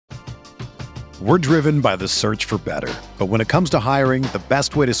We're driven by the search for better. But when it comes to hiring, the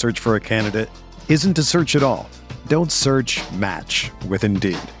best way to search for a candidate isn't to search at all. Don't search, match with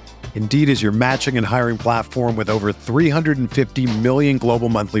Indeed. Indeed is your matching and hiring platform with over 350 million global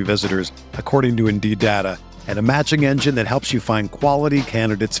monthly visitors, according to Indeed data, and a matching engine that helps you find quality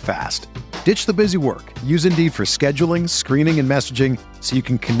candidates fast. Ditch the busy work. Use Indeed for scheduling, screening, and messaging so you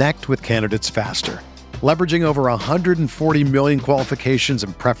can connect with candidates faster. Leveraging over 140 million qualifications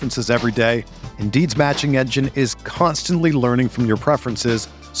and preferences every day, Indeed's matching engine is constantly learning from your preferences,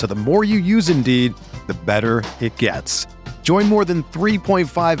 so the more you use Indeed, the better it gets. Join more than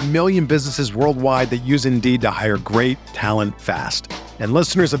 3.5 million businesses worldwide that use Indeed to hire great talent fast. And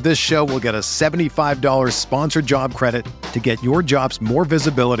listeners of this show will get a $75 sponsored job credit to get your jobs more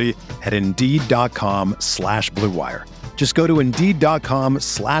visibility at Indeed.com/Blue Wire. Just go to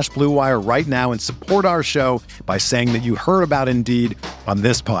Indeed.com/Blue Wire right now and support our show by saying that you heard about Indeed on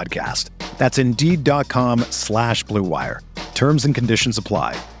this podcast. That's Indeed.com/Blue Wire. Terms and conditions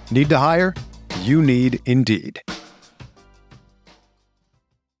apply. Need to hire? You need Indeed.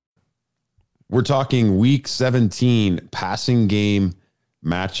 We're talking week 17 passing game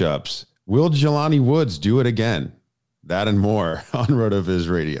matchups. Will Jelani Woods do it again? That and more on RotoViz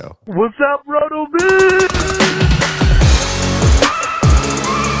Radio. What's up, RotoViz?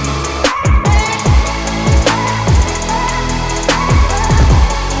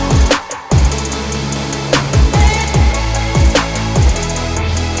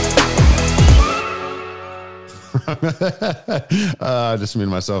 Just made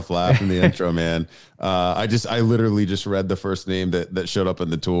myself laugh in the intro, man. I literally just read the first name that showed up in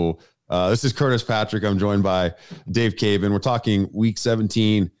the tool. This is Curtis Patrick. I'm joined by Dave Caven. We're talking week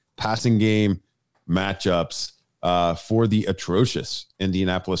 17 passing game matchups for the atrocious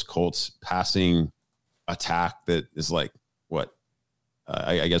Indianapolis Colts passing attack that is like, what?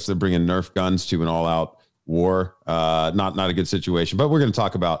 I guess they're bringing Nerf guns to an all-out war. Not a good situation, but we're going to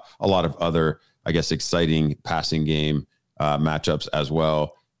talk about a lot of other, I guess, exciting passing game matchups as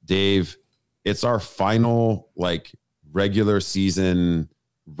well. Dave, it's our final regular season,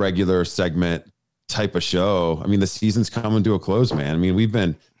 regular segment type of show. I mean, the season's coming to a close, man. I mean, we've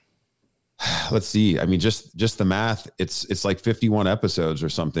been, let's see. I mean, just the math, it's like 51 episodes or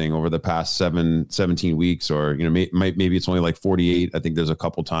something over the past 17 weeks, or, maybe it's only like 48. I think there's a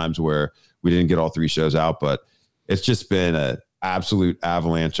couple times where we didn't get all three shows out, but it's just been an absolute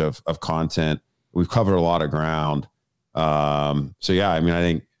avalanche of content. We've covered a lot of ground. So yeah, I mean, I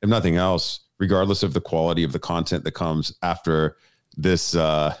think if nothing else, regardless of the quality of the content that comes after this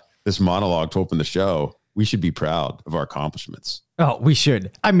monologue to open the show, we should be proud of our accomplishments. Oh, we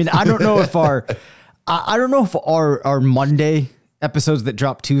should. I mean, I don't know if our Monday episodes that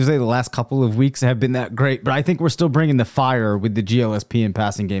dropped Tuesday the last couple of weeks have been that great, but I think we're still bringing the fire with the GLSP and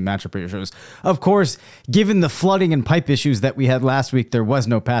passing game matchup ratios. Of course, given the flooding and pipe issues that we had last week, there was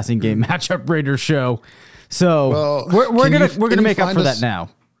no passing game matchup rater show. So we're gonna make up for that now.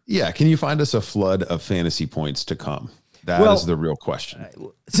 Yeah, can you find us a flood of fantasy points to come? That is the real question.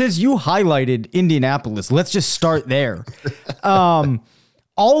 Since you highlighted Indianapolis, let's just start there.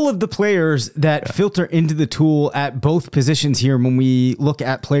 All of the players that filter into the tool at both positions here, when we look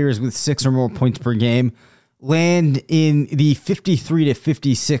at players with 6 or more points per game, land in the 53 to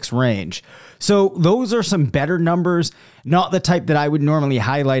 56 range. So those are some better numbers, not the type that I would normally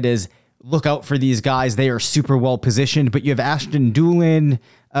highlight as look out for these guys. They are super well positioned, but you have Ashton Doolin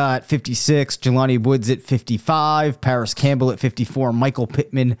at 56, Jelani Woods at 55, Paris Campbell at 54, Michael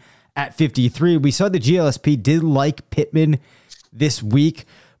Pittman at 53. We saw the GLSP did like Pittman this week.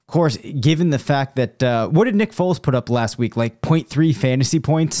 Of course, given the fact that, what did Nick Foles put up last week? Like 0.3 fantasy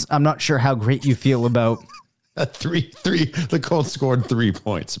points. I'm not sure how great you feel about three. The Colts scored 3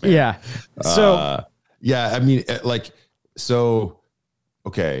 points, man. Yeah. So, yeah, I mean,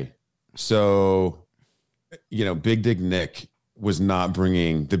 okay. So, Big Dick Nick was not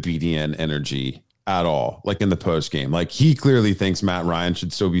bringing the BDN energy at all, like in the post game. Like, he clearly thinks Matt Ryan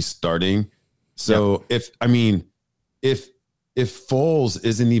should still be starting. So if Foles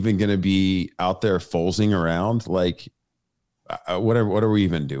isn't even going to be out there Folesing around, like, what are we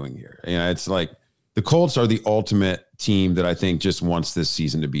even doing here? It's like the Colts are the ultimate team that I think just wants this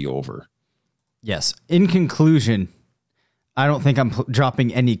season to be over. Yes. In conclusion, I don't think I'm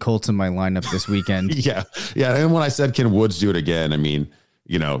dropping any Colts in my lineup this weekend. Yeah. And when I said, can Woods do it again? I mean,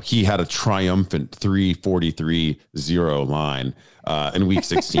 he had a triumphant 343-0 line in week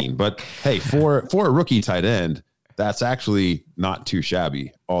 16. But hey, for a rookie tight end, that's actually not too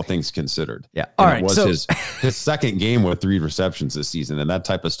shabby, all things considered. Yeah. All right. It was his second game with 3 receptions this season, and that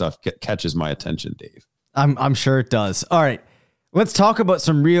type of stuff catches my attention, Dave. I'm sure it does. All right. Let's talk about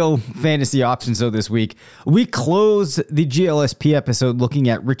some real fantasy options, though, this week. We closed the GLSP episode looking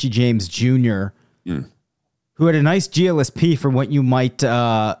at Richie James Jr., who had a nice GLSP for what you might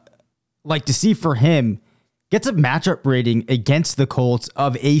like to see for him. Gets a matchup rating against the Colts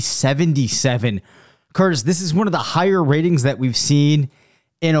of a 77. Curtis, this is one of the higher ratings that we've seen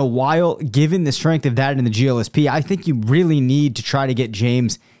in a while, given the strength of that in the GLSP. I think you really need to try to get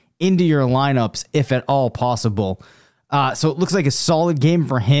James into your lineups, if at all possible. So it looks like a solid game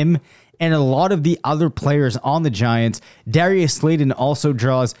for him and a lot of the other players on the Giants. Darius Slayton also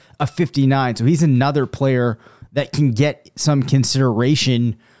draws a 59, so he's another player that can get some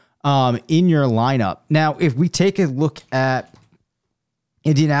consideration in your lineup. Now, if we take a look at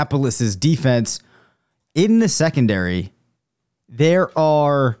Indianapolis's defense in the secondary, there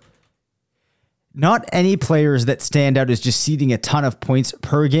are not any players that stand out as just ceding a ton of points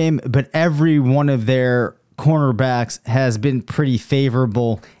per game, but every one of their cornerbacks has been pretty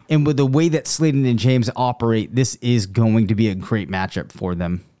favorable. And with the way that Slayton and James operate, this is going to be a great matchup for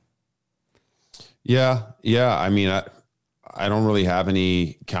them. Yeah. I mean, I don't really have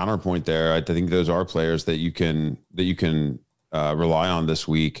any counterpoint there. I think those are players that you can rely on this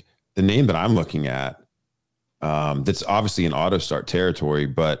week. The name that I'm looking at, that's obviously in auto start territory,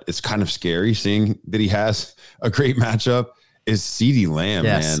 but it's kind of scary seeing that he has a great matchup, is CeeDee Lamb,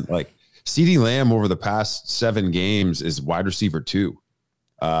 man. Like, CeeDee Lamb over the past 7 games is wide receiver 2.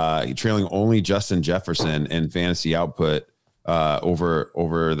 Trailing only Justin Jefferson in fantasy output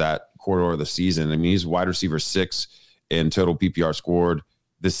over that quarter of the season. I mean, he's wide receiver 6 in total PPR scored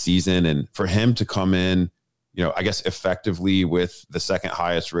this season. And for him to come in, I guess effectively with the second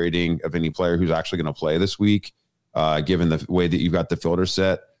highest rating of any player who's actually going to play this week, given the way that you've got the filter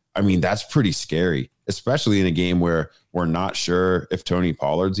set, I mean, that's pretty scary, especially in a game where we're not sure if Tony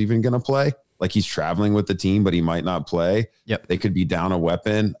Pollard's even going to play. Like, he's traveling with the team, but he might not play. Yep. They could be down a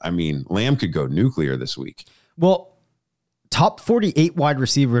weapon. I mean, Lamb could go nuclear this week. Well, top 48 wide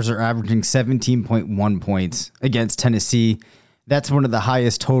receivers are averaging 17.1 points against Tennessee. That's one of the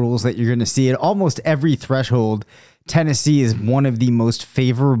highest totals that you're going to see at almost every threshold. Tennessee is one of the most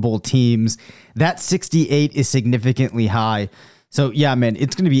favorable teams. That 68 is significantly high. So, yeah, man,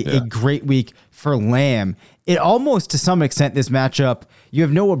 it's going to be a great week for Lamb. It almost, to some extent, this matchup, you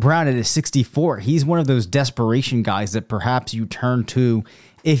have Noah Brown at a 64. He's one of those desperation guys that perhaps you turn to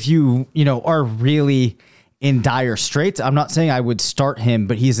if you are really in dire straits. I'm not saying I would start him,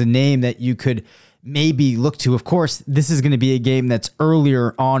 but he's a name that you could maybe look to. Of course, this is going to be a game that's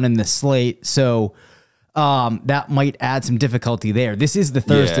earlier on in the slate, so that might add some difficulty there. This is the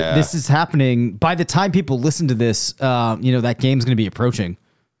Thursday. Yeah. This is happening by the time people listen to this. That game's going to be approaching.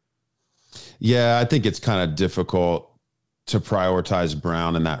 Yeah, I think it's kind of difficult to prioritize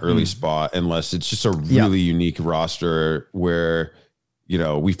Brown in that early spot unless it's just a really unique roster where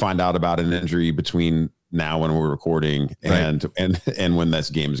we find out about an injury between now when we're recording and when this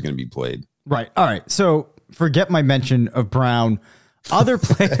game is going to be played. Right. All right. So forget my mention of Brown. Other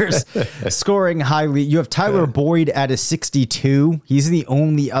players scoring highly. You have Tyler Boyd at a 62. He's the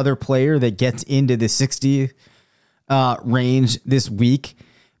only other player that gets into the 60 range this week.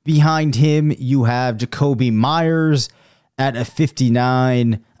 Behind him, you have Jacoby Myers at a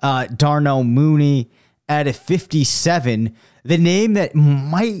 59. Darnell Mooney at a 57. The name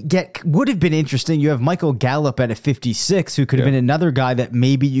that would have been interesting, you have Michael Gallup at a 56, who could have been another guy that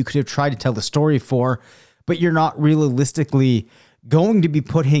maybe you could have tried to tell the story for, but you're not realistically going to be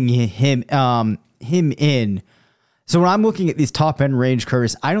putting him in. So when I'm looking at these top end range,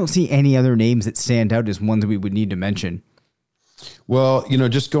 Curtis, I don't see any other names that stand out as ones that we would need to mention. Well,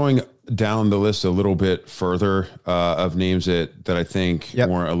 just going down the list a little bit further of names that I think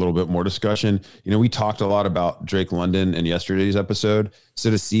warrant a little bit more discussion. We talked a lot about Drake London in yesterday's episode.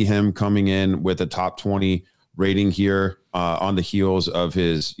 So to see him coming in with a top 20 rating here on the heels of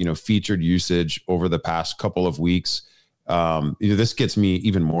his, featured usage over the past couple of weeks, this gets me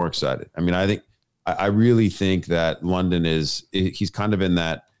even more excited. I mean, I really think that London he's kind of in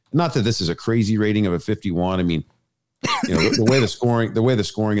that, not that this is a crazy rating of a 51. I mean, the way the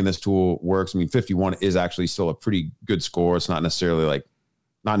scoring in this tool works, I mean, 51 is actually still a pretty good score. It's not necessarily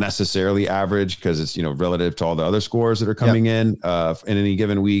average because it's, relative to all the other scores that are coming in any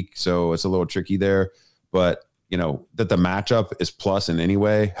given week. So it's a little tricky there, but that the matchup is plus in any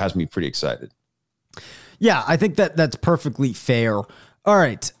way has me pretty excited. Yeah, I think that's perfectly fair. All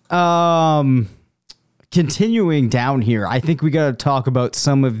right. Continuing down here, I think we got to talk about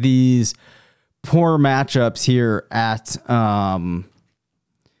some of these poor matchups here at, I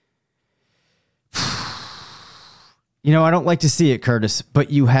don't like to see it, Curtis, but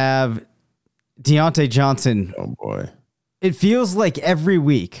you have Deontay Johnson. Oh boy. It feels like every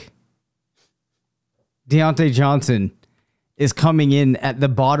week Diontae Johnson is coming in at the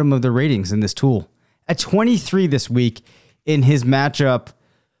bottom of the ratings in this tool. At 23 this week in his matchup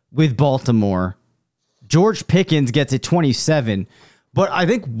with Baltimore. George Pickens gets at 27. But I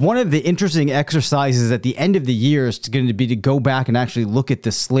think one of the interesting exercises at the end of the year is going to be to go back and actually look at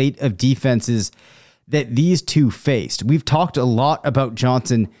the slate of defenses that these two faced. We've talked a lot about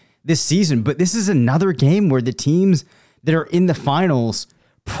Johnson this season, but this is another game where the teams that are in the finals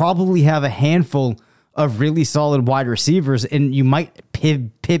probably have a handful of really solid wide receivers, and you might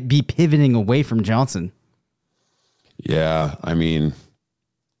be pivoting away from Johnson. Yeah, I mean,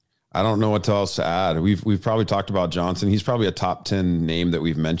 I don't know what else to add. We've probably talked about Johnson. He's probably a top 10 name that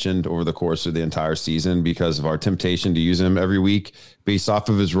we've mentioned over the course of the entire season because of our temptation to use him every week based off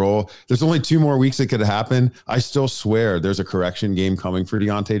of his role. There's only 2 more weeks it could happen. I still swear there's a correction game coming for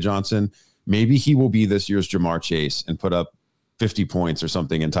Diontae Johnson. Maybe he will be this year's Jamar Chase and put up 50 points or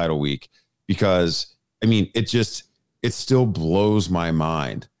something in title week because, I mean, it still blows my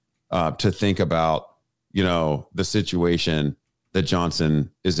mind to think about, the situation that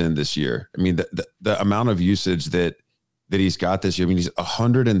Johnson is in this year. I mean, the amount of usage that he's got this year. I mean, he's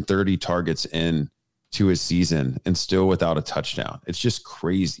 130 targets in to his season and still without a touchdown. It's just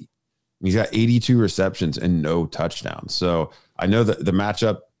crazy. He's got 82 receptions and no touchdowns. So I know that the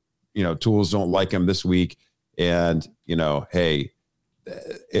matchup, tools don't like him this week. And, hey,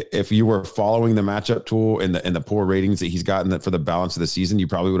 if you were following the matchup tool and the poor ratings that he's gotten for the balance of the season, you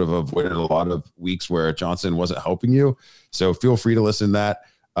probably would have avoided a lot of weeks where Johnson wasn't helping you. So feel free to listen to that.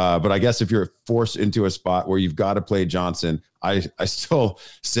 But I guess if you're forced into a spot where you've got to play Johnson, I still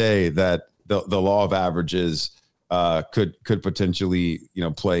say that the law of averages could potentially,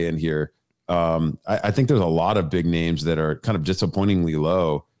 play in here. I think there's a lot of big names that are kind of disappointingly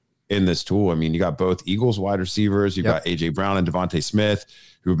low in this tool. I mean, you got both Eagles wide receivers. You've got AJ Brown and Devontae Smith,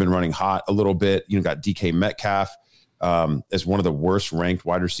 who've been running hot a little bit. You got DK Metcalf as one of the worst ranked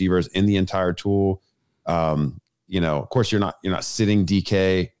wide receivers in the entire tool. Of course, you're not sitting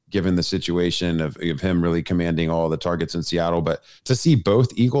DK given the situation of him really commanding all the targets in Seattle. But to see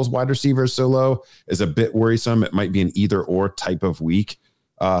both Eagles wide receivers so low is a bit worrisome. It might be an either or type of week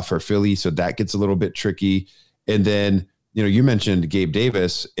for Philly. So that gets a little bit tricky. And then, you mentioned Gabe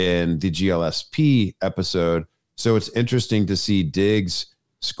Davis in the GLSP episode. So it's interesting to see Diggs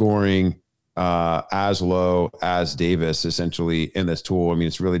scoring as low as Davis essentially in this tool. I mean,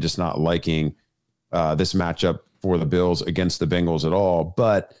 it's really just not liking this matchup for the Bills against the Bengals at all.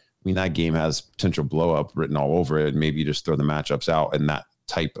 But I mean, that game has potential blow up written all over it. Maybe you just throw the matchups out in that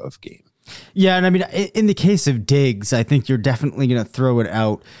type of game. Yeah, and I mean, in the case of Diggs, I think you're definitely going to throw it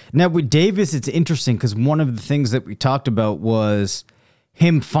out. Now, with Davis, it's interesting because one of the things that we talked about was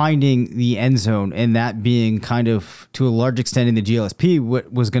him finding the end zone and that being kind of, to a large extent in the GLSP,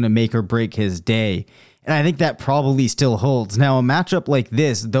 what was going to make or break his day. And I think that probably still holds. Now, a matchup like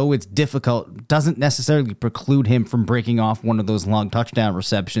this, though it's difficult, doesn't necessarily preclude him from breaking off one of those long touchdown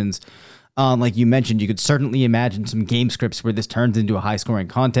receptions. Like you mentioned, you could certainly imagine some game scripts where this turns into a high-scoring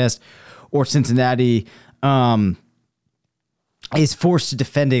contest, or Cincinnati is forced to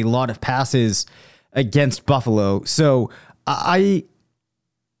defend a lot of passes against Buffalo. So I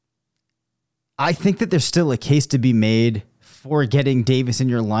think that there's still a case to be made for getting Davis in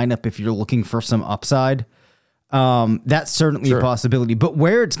your lineup if you're looking for some upside. That's certainly a possibility. But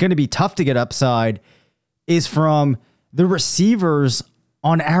where it's going to be tough to get upside is from the receivers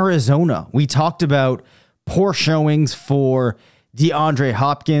on Arizona. We talked about poor showings for DeAndre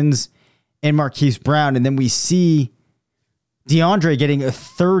Hopkins and Marquise Brown, and then we see DeAndre getting a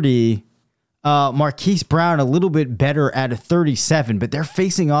 30, Marquise Brown a little bit better at a 37, but they're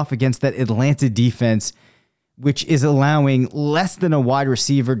facing off against that Atlanta defense, which is allowing less than a wide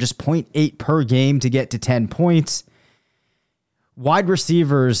receiver, just 0.8 per game to get to 10 points. Wide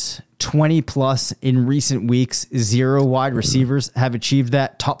receivers, 20 plus in recent weeks. 0 wide receivers have achieved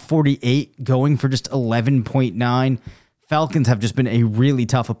that. Top 48 going for just 11.9. Falcons have just been a really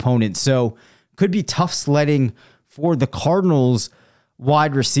tough opponent. So could be tough sledding for the Cardinals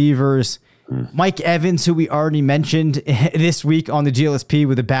wide receivers. Mike Evans, who we already mentioned this week on the GLSP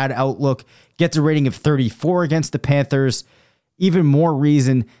with a bad outlook, gets a rating of 34 against the Panthers. Even more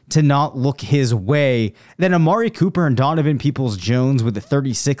reason to not look his way. Then Amari Cooper and Donovan Peoples-Jones with a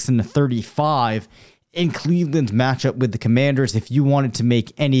 36 and a 35 in Cleveland's matchup with the Commanders. If you wanted to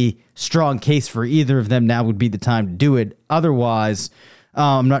make any strong case for either of them, now would be the time to do it. Otherwise,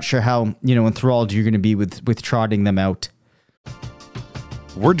 I'm not sure how enthralled you're going to be with trotting them out.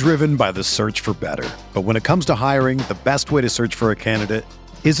 We're driven by the search for better. But when it comes to hiring, the best way to search for a candidate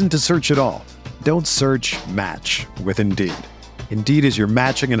isn't to search at all. Don't search, match with Indeed. Indeed is your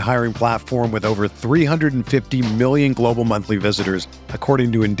matching and hiring platform with over 350 million global monthly visitors,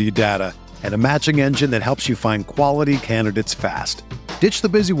 according to Indeed data, and a matching engine that helps you find quality candidates fast. Ditch the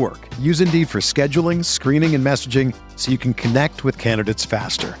busy work. Use Indeed for scheduling, screening, and messaging so you can connect with candidates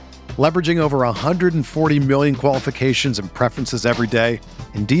faster. Leveraging over 140 million qualifications and preferences every day,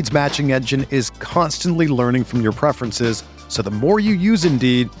 Indeed's matching engine is constantly learning from your preferences, so the more you use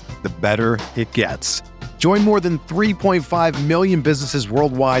Indeed, the better it gets. Join more than 3.5 million businesses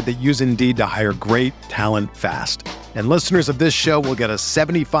worldwide that use Indeed to hire great talent fast. And listeners of this show will get a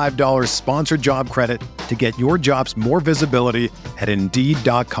 $75 sponsored job credit to get your jobs more visibility at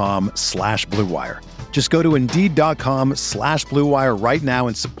Indeed.com/Blue Wire. Just go to Indeed.com/Blue Wire right now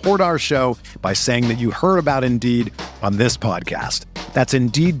and support our show by saying that you heard about Indeed on this podcast. That's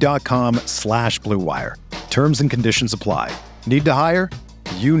Indeed.com/Blue Wire. Terms and conditions apply. Need to hire?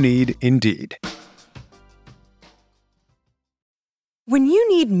 You need Indeed. When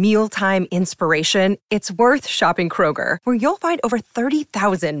you need mealtime inspiration, it's worth shopping Kroger, where you'll find over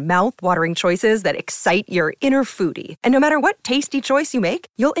 30,000 mouth-watering choices that excite your inner foodie. And no matter what tasty choice you make,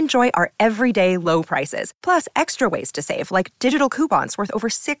 you'll enjoy our everyday low prices, plus extra ways to save, like digital coupons worth over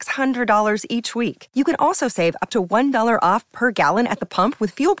 $600 each week. You can also save up to $1 off per gallon at the pump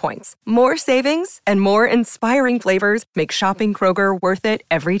with fuel points. More savings and more inspiring flavors make shopping Kroger worth it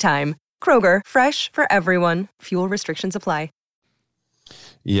every time. Kroger, fresh for everyone. Fuel restrictions apply.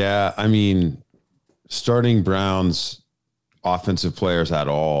 Yeah, I mean, starting Browns offensive players at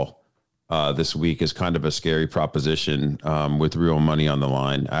all this week is kind of a scary proposition with real money on the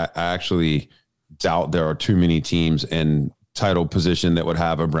line. I actually doubt there are too many teams in title position that would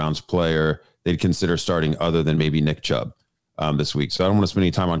have a Browns player they'd consider starting other than maybe Nick Chubb this week. So I don't want to spend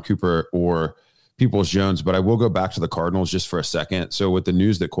any time on Cooper or Peoples-Jones, but I will go back to the Cardinals just for a second. So with the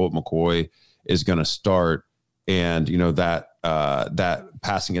news that Colt McCoy is going to start, and that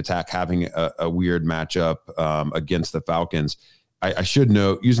passing attack having a weird matchup against the Falcons, I should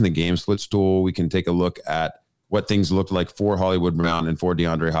note, using the game splits tool, we can take a look at what things looked like for Hollywood Brown and for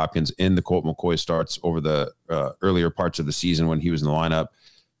DeAndre Hopkins in the Colt McCoy starts over the earlier parts of the season when he was in the lineup.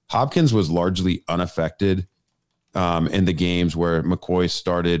 Hopkins was largely unaffected in the games where McCoy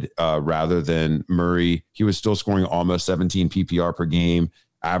started rather than Murray. He was still scoring almost 17 PPR per game,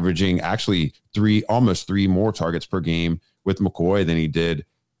 averaging actually almost three more targets per game with McCoy than he did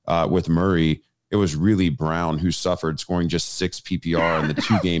with Murray. It was really Brown who suffered, scoring just 6 PPR in the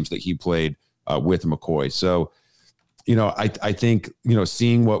 2 games that he played with McCoy. So, I think,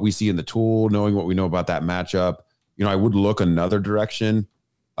 seeing what we see in the tool, knowing what we know about that matchup, I would look another direction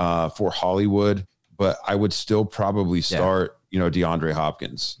for Hollywood, but I would still probably start, DeAndre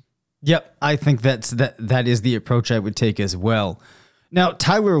Hopkins. Yep. I think that is the approach I would take as well. Now,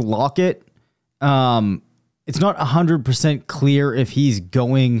 Tyler Lockett, it's not 100% clear if he's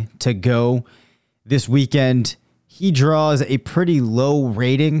going to go this weekend. He draws a pretty low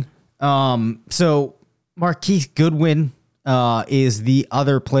rating. So Marquise Goodwin is the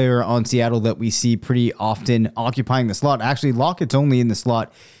other player on Seattle that we see pretty often occupying the slot. Actually, Lockett's only in the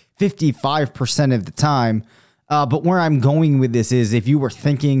slot 55% of the time. But where I'm going with this is, if you were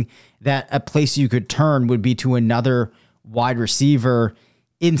thinking that a place you could turn would be to another wide receiver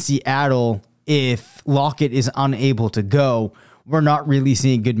in Seattle, if Lockett is unable to go, we're not really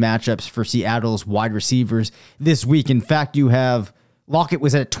seeing good matchups for Seattle's wide receivers this week. In fact, you have Lockett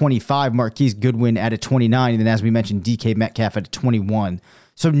was at 25, Marquise Goodwin at a 29, and then, as we mentioned, DK Metcalf at a 21.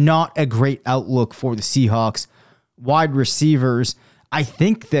 So not a great outlook for the Seahawks wide receivers. I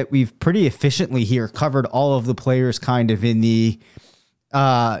think that we've pretty efficiently here covered all of the players kind of in the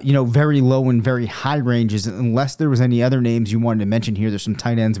very low and very high ranges, unless there was any other names you wanted to mention here. There's some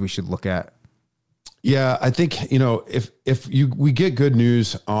tight ends we should look at. Yeah, I think, if we get good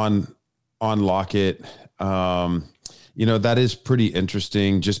news on Lockett, that is pretty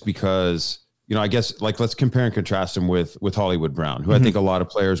interesting, just because, I guess, like, let's compare and contrast him with Hollywood Brown, who I think a lot of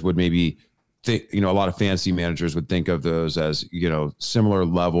players would maybe think, a lot of fantasy managers would think of those as, similar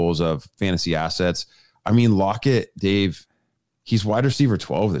levels of fantasy assets. I mean, Lockett, Dave, he's wide receiver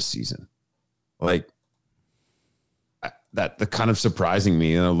 12 this season. Like, that kind of surprising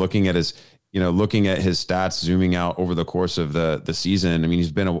me, looking at his stats, zooming out over the course of the season. I mean,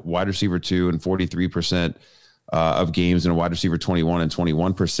 he's been a wide receiver 2 in 43% of games, and a wide receiver 21 and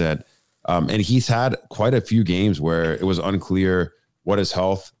 21%. And he's had quite a few games where it was unclear what his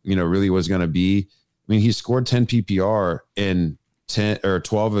health, really was going to be. I mean, he scored 10 PPR in 10 or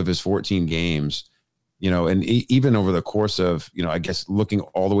 12 of his 14 games, and even over the course of, I guess, looking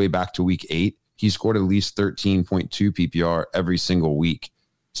all the way back to week 8, he scored at least 13.2 PPR every single week.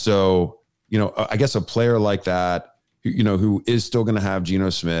 So, I guess a player like that, who is still going to have Geno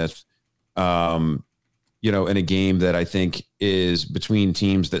Smith, in a game that I think is between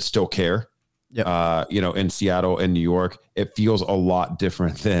teams that still care, in Seattle and New York, it feels a lot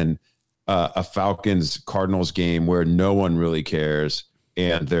different than a Falcons Cardinals game where no one really cares.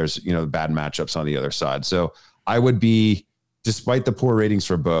 And there's, bad matchups on the other side. So I would be, despite the poor ratings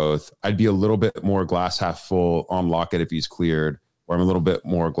for both, I'd be a little bit more glass half full on Lockett if he's cleared, or I'm a little bit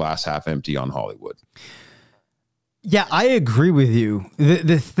more glass half empty on Hollywood. Yeah, I agree with you.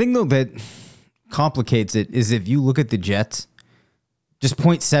 The thing, though, that complicates it is if you look at the Jets, just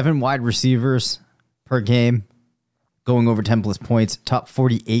 0.7 wide receivers per game, going over 10 plus points, top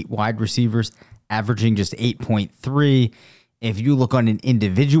 48 wide receivers, averaging just 8.3. If you look on an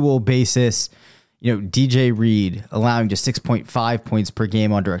individual basis, DJ Reed allowing just 6.5 points per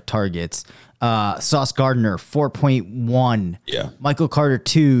game on direct targets. Sauce Gardner, 4.1. Yeah. Michael Carter,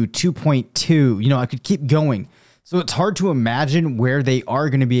 2.2. I could keep going. So it's hard to imagine where they are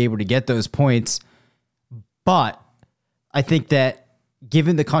going to be able to get those points. But I think that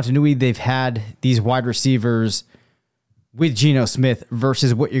given the continuity they've had, these wide receivers with Geno Smith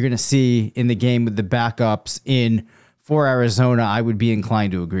versus what you're going to see in the game with the backups for Arizona, I would be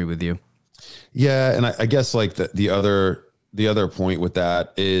inclined to agree with you. Yeah, and I guess like the other point with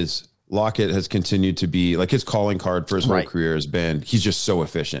that is Lockett has continued to be like his calling card for his whole career has been he's just so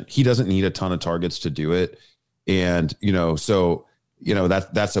efficient. He doesn't need a ton of targets to do it, and that's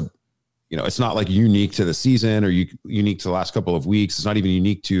a it's not like unique to the season or unique to the last couple of weeks. It's not even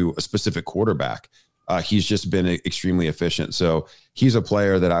unique to a specific quarterback. He's just been extremely efficient. So he's a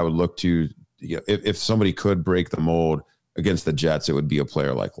player that I would look to. If somebody could break the mold against the Jets, it would be a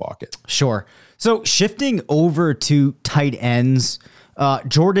player like Lockett. Sure. So shifting over to tight ends,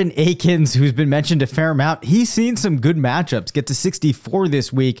 Jordan Akins, who's been mentioned a fair amount, he's seen some good matchups, get to 64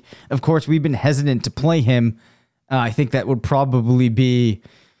 this week. Of course, we've been hesitant to play him. I think that would probably be,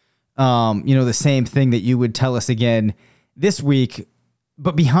 the same thing that you would tell us again this week.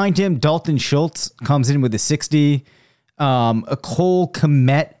 But behind him, Dalton Schultz comes in with a 60. A Cole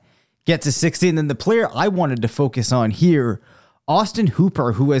Kmet gets a 60. And then the player I wanted to focus on here, Austin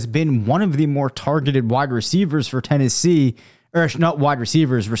Hooper, who has been one of the more targeted wide receivers for Tennessee, or not wide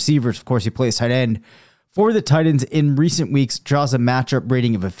receivers, of course, he plays tight end. For the Titans in recent weeks, draws a matchup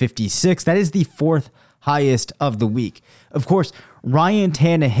rating of a 56. That is the fourth highest of the week. Of course, Ryan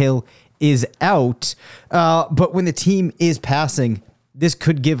Tannehill is out, but when the team is passing, this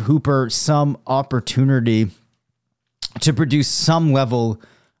could give Hooper some opportunity to produce some level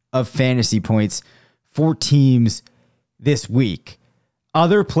of fantasy points for teams this week.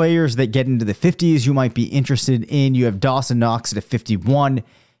 Other players that get into the 50s you might be interested in, you have Dawson Knox at a 51.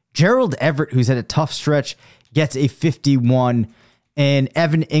 Gerald Everett, who's had a tough stretch, gets a 51. And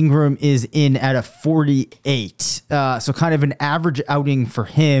Evan Ingram is in at a 48. So kind of an average outing for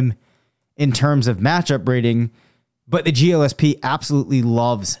him in terms of matchup rating. But the GLSP absolutely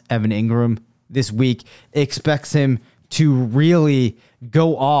loves Evan Ingram this week. Expects him to really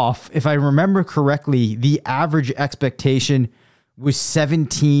go off. If I remember correctly, the average expectation was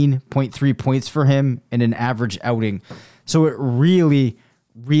 17.3 points for him in an average outing. So it really,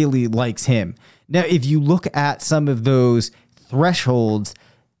 really likes him. Now, if you look at some of those thresholds,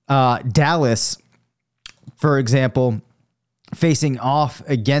 Dallas, for example, facing off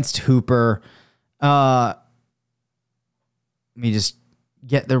against Hooper, let me just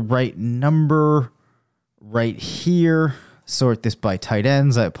get the right number right here. Sort this by tight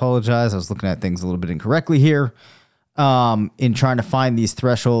ends. I apologize. I was looking at things a little bit incorrectly here. In trying to find these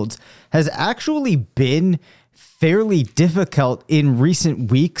thresholds, has actually been fairly difficult in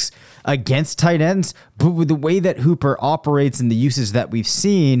recent weeks against tight ends, but with the way that Hooper operates and the uses that we've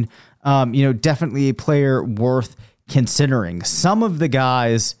seen, definitely a player worth considering. Some of the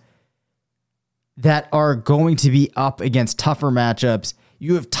guys that are going to be up against tougher matchups,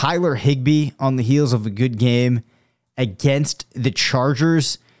 you have Tyler Higbee on the heels of a good game against the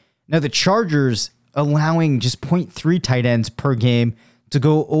Chargers. Now, the Chargers allowing just 0.3 tight ends per game to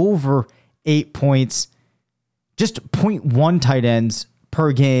go over 8 points, just 0.1 tight ends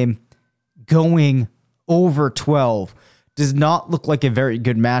per game going over 12. Does not look like a very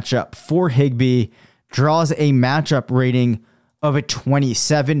good matchup for Higbee. Draws a matchup rating of a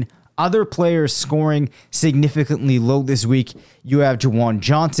 27. Other players scoring significantly low this week. You have Juwan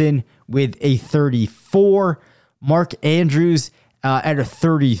Johnson with a 34. Mark Andrews at a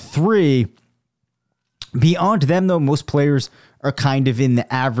 33. Beyond them, though, most players are kind of in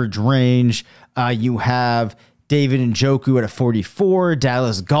the average range. You have David Njoku at a 44,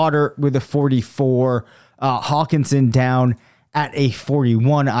 Dallas Goedert with a 44, Hawkinson down at a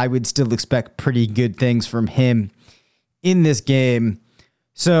 41. I would still expect pretty good things from him in this game.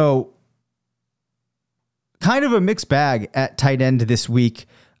 So kind of a mixed bag at tight end this week.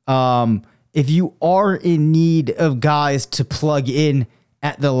 If you are in need of guys to plug in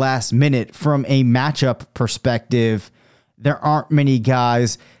at the last minute from a matchup perspective, there aren't many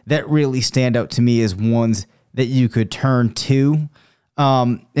guys that really stand out to me as ones that you could turn to.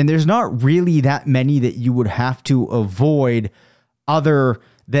 And there's not really that many that you would have to avoid other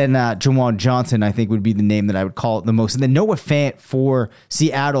than Juwan Johnson, I think would be the name that I would call it the most. And then Noah Fant for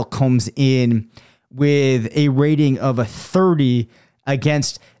Seattle comes in with a rating of a 30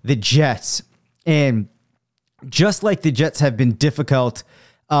 against the Jets. And just like the Jets have been difficult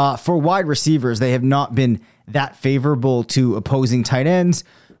for wide receivers, they have not been that favorable to opposing tight ends.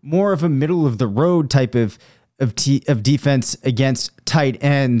 More of a middle of the road type of defense against tight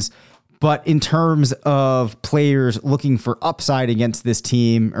ends. But in terms of players looking for upside against this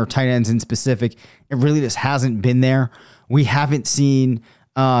team, or tight ends in specific, it really just hasn't been there. We haven't seen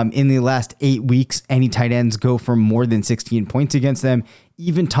in the last 8 weeks any tight ends go for more than 16 points against them.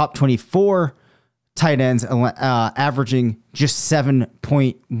 Even top 24 tight ends averaging just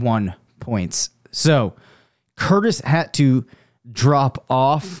 7.1 points. So Curtis had to drop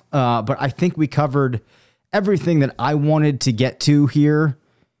off, but I think we covered everything that I wanted to get to here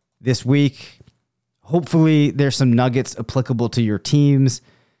this week. Hopefully there's some nuggets applicable to your teams,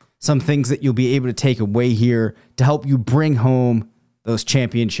 some things that you'll be able to take away here to help you bring home those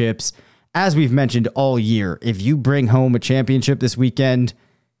championships. As we've mentioned all year, if you bring home a championship this weekend,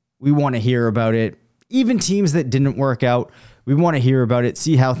 we want to hear about it. Even teams that didn't work out, we want to hear about it,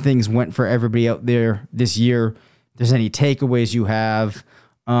 see how things went for everybody out there this year. If there's any takeaways you have,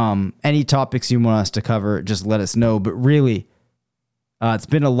 any topics you want us to cover, just let us know. But really, it's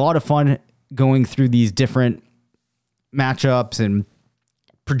been a lot of fun going through these different matchups and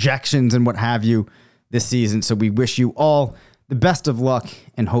projections and what have you this season. So we wish you all the best of luck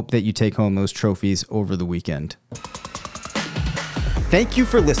and hope that you take home those trophies over the weekend. Thank you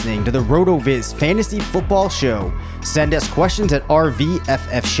for listening to the RotoViz Fantasy Football Show. Send us questions at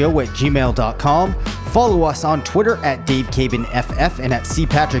rvffshow@gmail.com. Follow us on Twitter at DaveCabinFF and at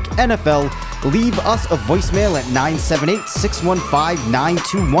CPatrickNFL. Leave us a voicemail at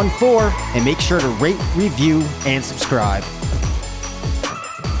 978-615-9214 and make sure to rate, review, and subscribe.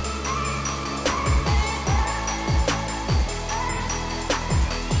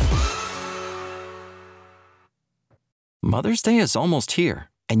 Mother's Day is almost here,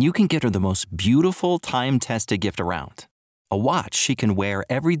 and you can get her the most beautiful time-tested gift around. A watch she can wear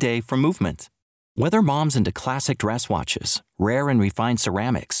every day from Movement. Whether mom's into classic dress watches, rare and refined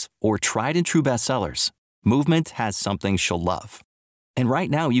ceramics, or tried-and-true bestsellers, Movement has something she'll love. And right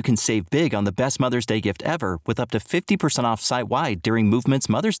now, you can save big on the best Mother's Day gift ever with up to 50% off site-wide during Movement's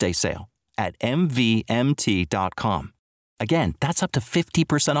Mother's Day sale at MVMT.com. Again, that's up to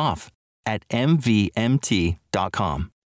 50% off at MVMT.com.